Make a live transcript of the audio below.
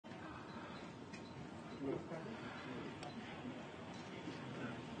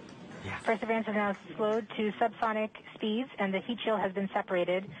Yes. Perseverance is now slowed to subsonic speeds, and the heat shield has been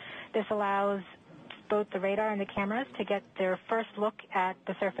separated. This allows both the radar and the cameras to get their first look at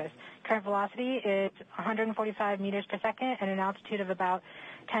the surface. Current velocity is 145 meters per second at an altitude of about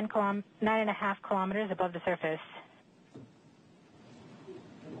 9.5 kilometers above the surface.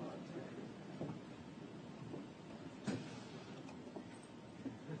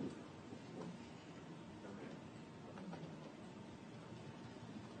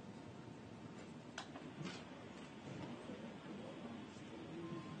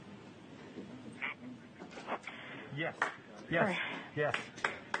 Yes. Yes. Yes.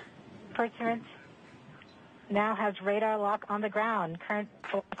 Perseverance now has radar lock on the ground. Current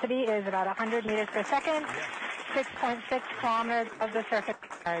velocity is about 100 meters per second, 6.6 kilometers of the surface.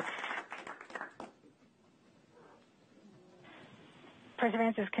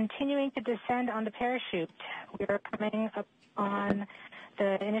 Perseverance is continuing to descend on the parachute. We are coming up on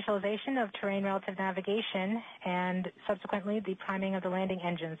the initialization of terrain relative navigation and subsequently the priming of the landing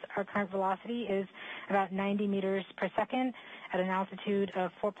engines. Our current velocity is about 90 meters per second at an altitude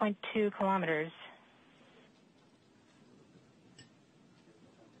of 4.2 kilometers.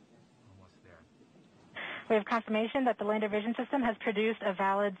 Almost there. We have confirmation that the lander vision system has produced a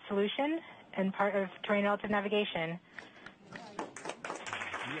valid solution and part of terrain relative navigation.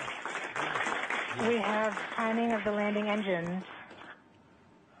 Yes. We have priming of the landing engines.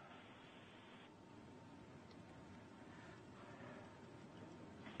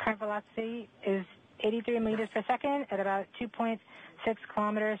 Current velocity is 83 meters per second at about 2.6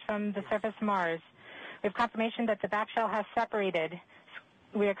 kilometers from the surface of Mars. We have confirmation that the back shell has separated.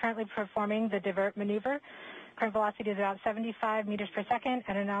 We are currently performing the divert maneuver. Current velocity is about 75 meters per second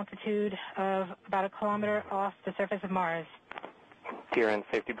at an altitude of about a kilometer off the surface of Mars. Kieran,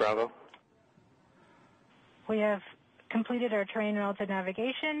 Safety Bravo. We have completed our terrain relative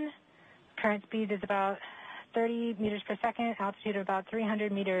navigation. Current speed is about 30 meters per second, altitude of about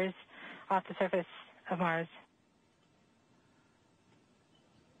 300 meters off the surface of Mars.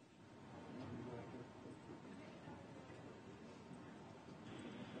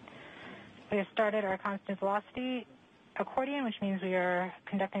 We have started our constant velocity accordion, which means we are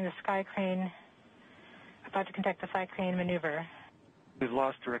conducting the sky crane, about to conduct the sky crane maneuver. We've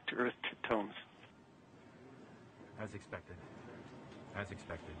lost direct Earth tones. As expected. As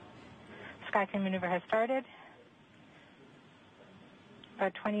expected. Sky crane maneuver has started.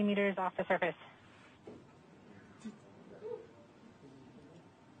 About 20 meters off the surface.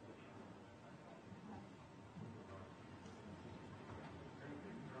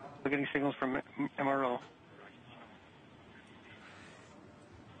 We're getting signals from MRO.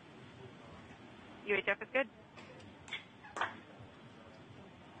 UHF is good.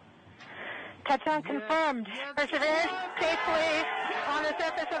 Touchdown confirmed. Perseverance safely on the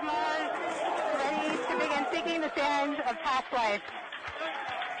surface of Mars, ready to begin seeking the signs of past life.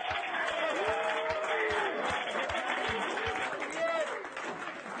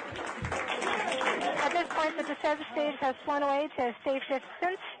 At this point, the descent stage has flown away to safe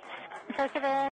distance. Perseverance